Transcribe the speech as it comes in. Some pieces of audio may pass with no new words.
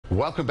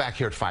Welcome back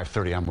here at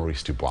 5:30. I'm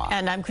Maurice Dubois.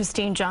 And I'm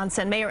Christine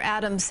Johnson. Mayor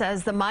Adams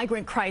says the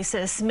migrant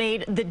crisis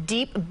made the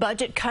deep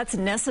budget cuts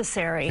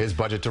necessary. His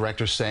budget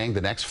director saying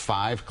the next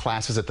 5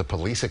 classes at the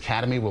police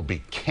academy will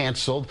be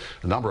canceled.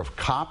 The number of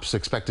cops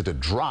expected to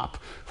drop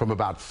from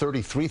about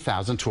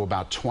 33,000 to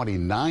about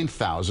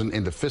 29,000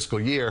 in the fiscal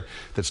year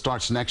that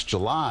starts next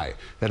July.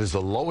 That is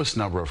the lowest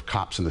number of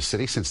cops in the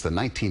city since the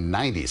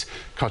 1990s.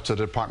 Cuts to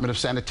the Department of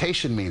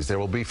Sanitation means there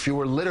will be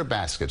fewer litter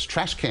baskets,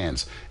 trash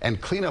cans, and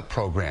cleanup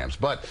programs.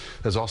 But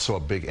there's also a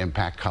big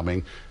impact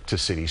coming to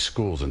city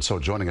schools. And so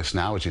joining us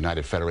now is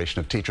United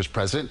Federation of Teachers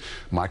President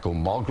Michael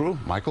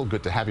Mulgrew. Michael,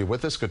 good to have you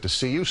with us. Good to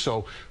see you.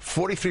 So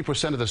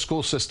 43% of the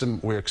school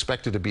system we're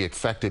expected to be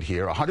affected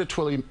here.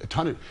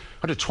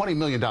 $120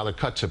 million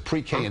cut to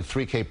pre-K and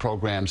 3K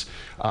programs,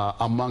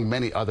 among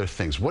many other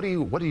things. How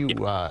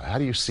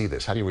do you see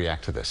this? How do you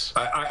react to this?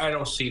 I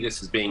don't see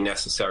this as being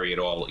necessary at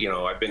all. You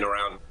know, I've been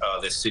around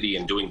this city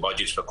and doing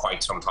budgets for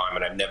quite some time,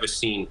 and I've never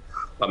seen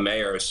a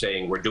mayor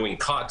saying we're doing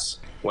cuts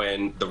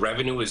when the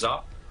revenue is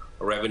up.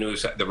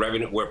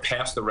 We're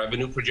past the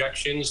revenue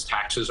projections.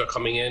 Taxes are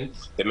coming in.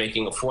 They're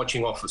making a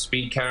fortune off of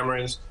speed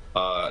cameras.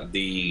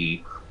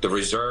 The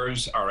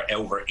reserves are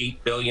over $8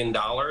 billion,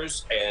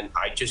 and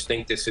I just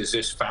think this is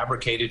just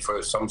fabricated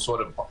for some sort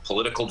of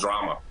political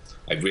drama.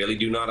 I really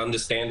do not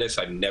understand this.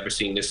 I've never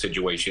seen this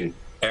situation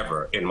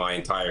ever in my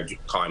entire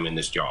time in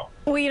this job.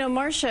 Well, you know,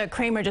 Marcia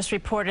Kramer just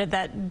reported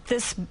that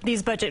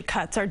these budget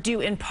cuts are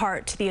due in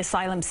part to the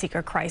asylum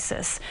seeker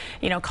crisis.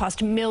 You know,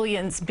 cost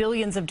millions,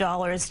 billions of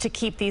dollars to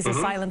keep these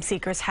asylum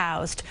seekers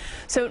housed.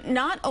 So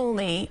not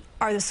only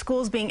are the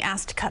schools being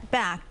asked to cut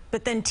back,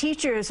 but then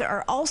teachers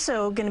are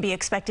also going to be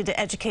expected to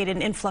educate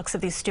an influx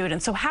of these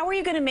students. So how are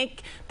you going to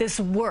make this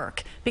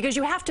work? Because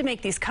you have to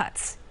make these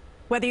cuts,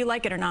 whether you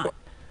like it or not.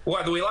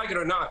 Whether we like it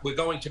or not, we're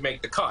going to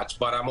make the cuts,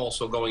 but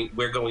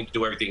we're going to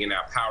do everything in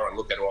our power and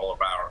look at all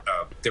of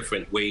our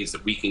different ways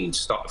that we can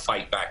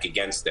fight back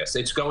against this.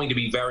 It's going to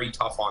be very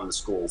tough on the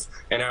schools,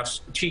 and our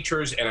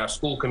teachers and our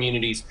school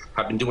communities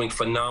have been doing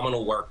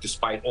phenomenal work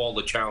despite all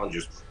the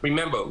challenges.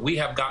 Remember, we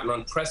have gotten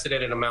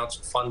unprecedented amounts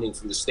of funding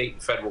from the state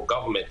and federal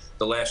government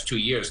the last 2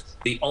 years.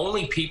 The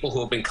only people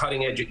who have been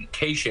cutting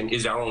education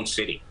is our own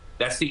city.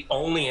 That's the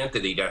only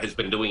entity that has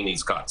been doing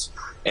these cuts.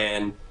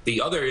 And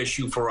the other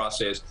issue for us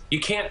is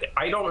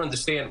I don't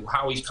understand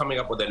how he's coming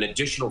up with an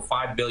additional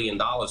 $5 billion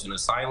in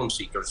asylum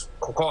seekers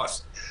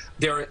cost.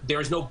 There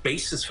is no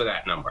basis for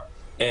that number.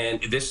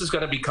 And this is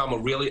going to become a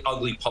really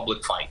ugly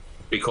public fight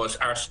because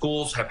our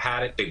schools have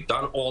had it. They've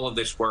done all of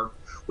this work.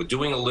 We're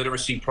doing a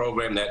literacy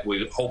program that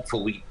will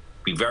hopefully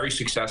be very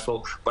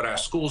successful, but our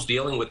schools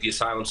dealing with the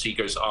asylum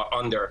seekers are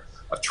under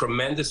a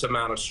tremendous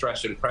amount of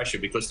stress and pressure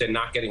because they're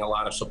not getting a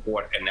lot of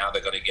support, and now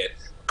they're going to get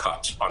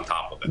cuts on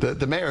top of it.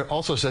 The mayor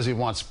also says he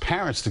wants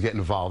parents to get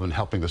involved in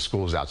helping the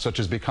schools out, such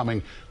as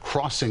becoming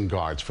crossing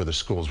guards for the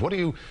schools. What do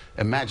you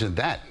imagine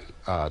that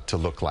to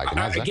look like, and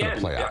how's that going to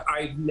play out?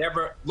 I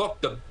never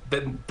look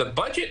the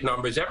budget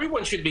numbers.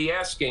 Everyone should be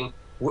asking,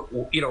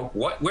 you know,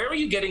 where are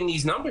you getting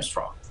these numbers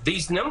from?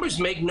 These numbers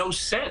make no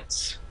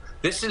sense.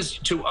 This is,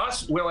 to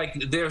us, we're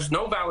like, there's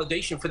no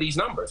validation for these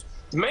numbers.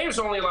 The mayor's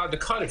only allowed to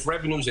cut if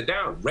revenues are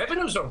down.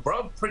 Revenues are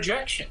above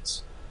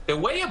projections. They're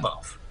way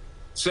above.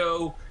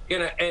 So, you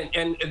know,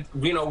 and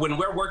you know, when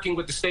we're working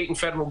with the state and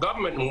federal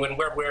government and when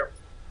we're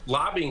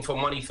lobbying for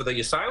money for the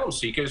asylum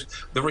seekers,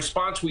 the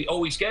response we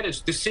always get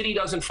is the city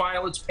doesn't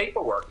file its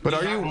paperwork. But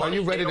are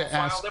you ready to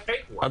ask,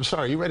 I'm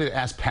sorry, are you ready to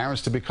ask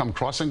parents to become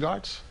crossing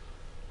guards?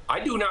 I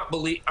do not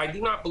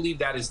believe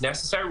that is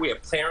necessary. We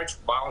have parents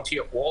who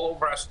volunteer all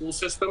over our school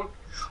system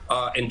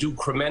and do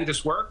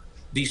tremendous work.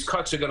 These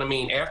cuts are going to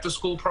mean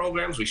after-school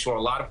programs. We saw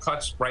a lot of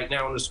cuts right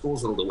now in the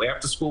schools. They'll do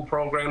after-school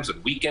programs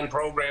and weekend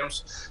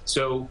programs.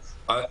 So,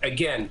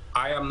 again,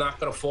 I am not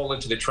going to fall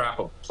into the trap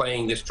of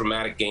playing this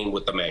dramatic game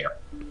with the mayor.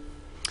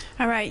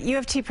 All right,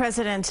 UFT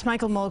President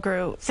Michael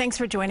Mulgrew, thanks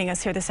for joining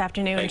us here this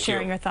afternoon and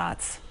sharing your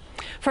thoughts.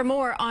 For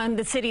more on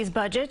the city's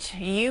budget,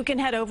 you can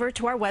head over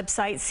to our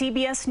website,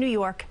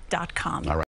 cbsnewyork.com.